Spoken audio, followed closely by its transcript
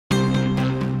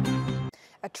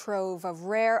A trove of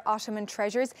rare Ottoman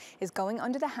treasures is going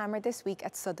under the hammer this week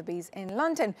at Sotheby's in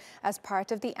London as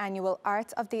part of the annual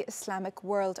Arts of the Islamic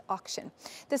World auction.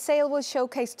 The sale will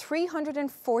showcase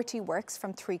 340 works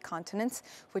from 3 continents,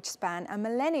 which span a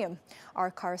millennium. Our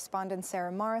correspondent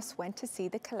Sarah Morice went to see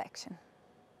the collection.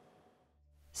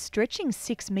 Stretching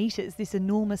 6 metres, this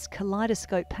enormous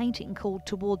kaleidoscope painting called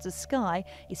Towards a Sky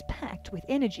is packed with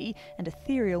energy and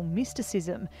ethereal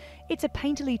mysticism. It's a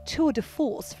painterly tour de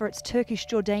force for its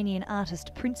Turkish-Jordanian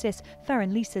artist Princess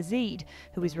Faranlisa Zeid,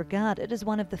 who is regarded as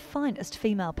one of the finest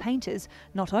female painters,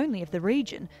 not only of the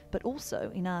region, but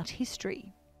also in art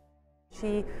history.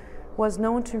 She was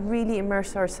known to really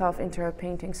immerse herself into her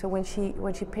painting. So when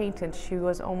she painted, she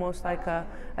was almost like a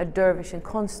dervish in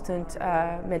constant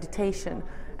meditation.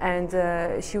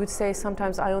 And she would say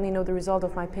sometimes, I only know the result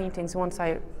of my paintings once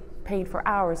I paint for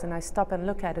hours and I stop and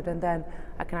look at it, and then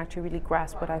I can actually really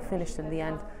grasp what I finished in the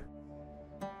end.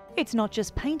 It's not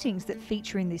just paintings that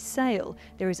feature in this sale.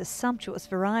 There is a sumptuous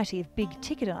variety of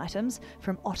big-ticket items,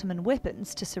 from Ottoman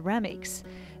weapons to ceramics.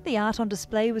 The art on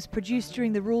display was produced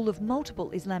during the rule of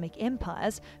multiple Islamic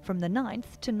empires from the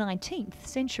 9th to 19th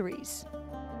centuries.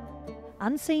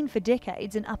 Unseen for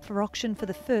decades and up for auction for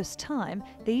the first time,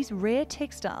 these rare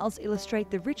textiles illustrate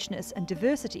the richness and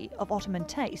diversity of Ottoman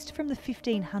taste from the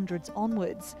 1500s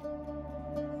onwards.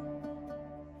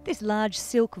 This large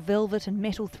silk, velvet and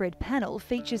metal thread panel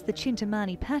features the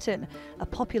Chintamani pattern, a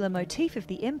popular motif of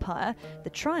the empire.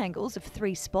 The triangles of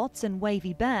 3 spots and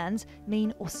wavy bands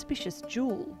mean auspicious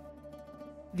jewel.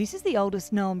 This is the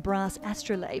oldest known brass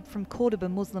astrolabe from Cordoba,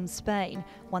 Muslim Spain.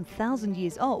 1,000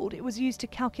 years old, it was used to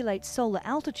calculate solar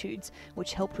altitudes,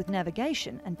 which helped with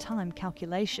navigation and time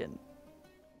calculation.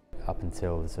 Up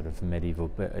until the sort of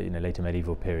medieval, later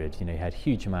medieval period, you had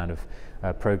huge amount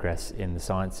of progress in the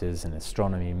sciences, in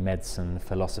astronomy, medicine,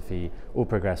 philosophy, all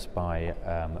progressed by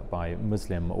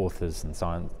Muslim authors and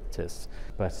scientists.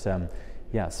 But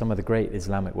yeah, some of the great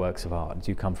Islamic works of art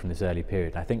do come from this early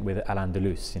period. I think with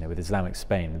Al-Andalus, with Islamic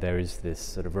Spain, there is this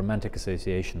sort of romantic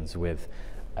associations with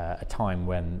a time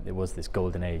when there was this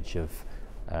golden age of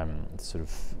sort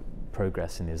of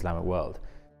progress in the Islamic world.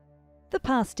 The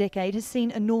past decade has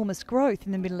seen enormous growth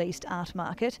in the Middle East art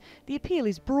market. The appeal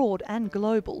is broad and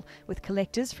global, with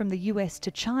collectors from the US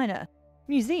to China.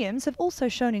 Museums have also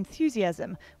shown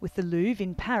enthusiasm, with the Louvre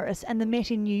in Paris and the Met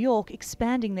in New York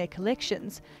expanding their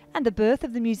collections. And the birth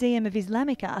of the Museum of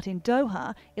Islamic Art in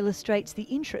Doha illustrates the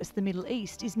interest the Middle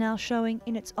East is now showing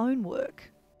in its own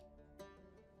work.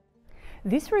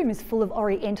 This room is full of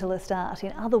Orientalist art,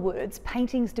 in other words,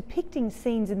 paintings depicting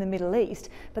scenes in the Middle East,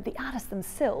 but the artists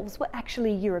themselves were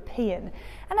actually European.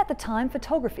 And at the time,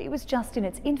 photography was just in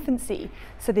its infancy,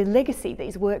 so the legacy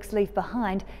these works leave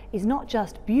behind is not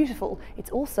just beautiful,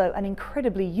 it's also an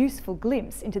incredibly useful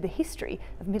glimpse into the history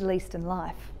of Middle Eastern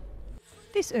life.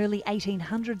 This early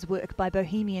 1800s work by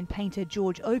Bohemian painter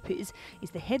George Opis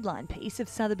is the headline piece of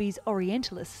Sotheby's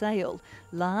Orientalist sale.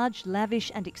 Large,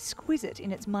 lavish and exquisite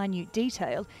in its minute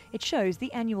detail, it shows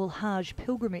the annual Hajj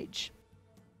pilgrimage.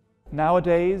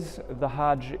 Nowadays, the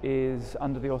Hajj is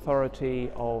under the authority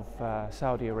of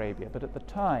Saudi Arabia, but at the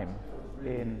time,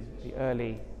 in the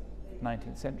early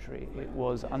 19th century, it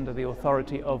was under the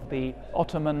authority of the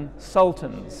Ottoman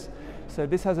sultans. So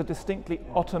this has a distinctly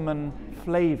Ottoman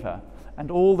flavour. And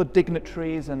all the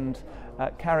dignitaries and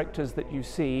characters that you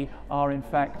see are in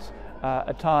fact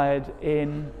attired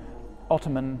in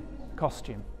Ottoman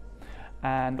costume.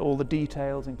 And all the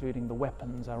details, including the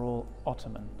weapons, are all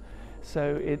Ottoman.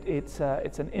 So it's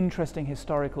an interesting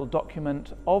historical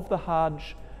document of the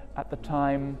Hajj at the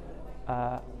time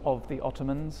of the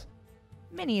Ottomans.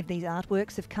 Many of these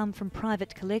artworks have come from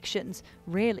private collections.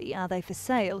 Rarely are they for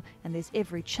sale, and there's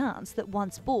every chance that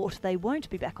once bought they won't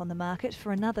be back on the market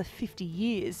for another 50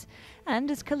 years.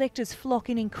 And as collectors flock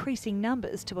in increasing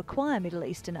numbers to acquire Middle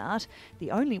Eastern art,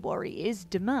 the only worry is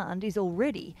demand is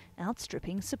already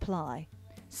outstripping supply.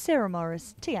 Sarah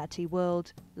Morice, TRT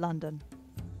World, London.